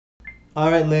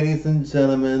Alright, ladies and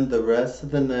gentlemen, the rest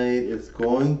of the night is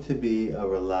going to be a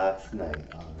relaxed night,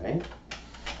 alright?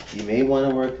 You may want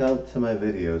to work out to my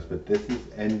videos, but this is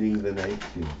ending the night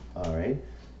too, alright?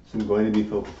 So I'm going to be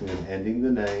focusing on ending the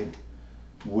night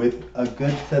with a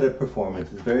good set of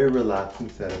performances, very relaxing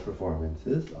set of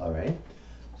performances, alright?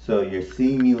 So you're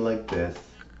seeing me like this.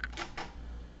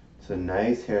 It's a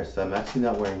nice hairstyle. I'm actually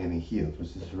not wearing any heels,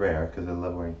 which is rare because I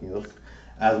love wearing heels.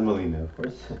 As Mileena, of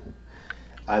course.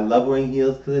 I love wearing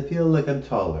heels because I feel like I'm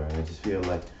taller. And I just feel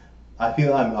like, I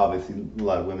feel I'm obviously, a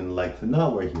lot of women like to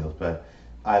not wear heels, but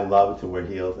I love to wear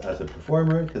heels as a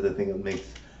performer because I think it makes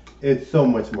it so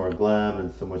much more glam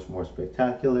and so much more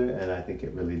spectacular. And I think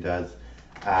it really does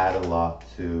add a lot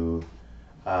to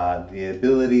the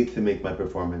ability to make my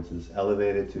performances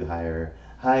elevated to higher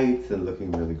heights and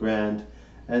looking really grand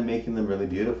and making them really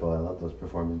beautiful. I love those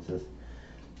performances.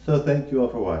 So thank you all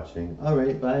for watching. All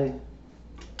right, bye.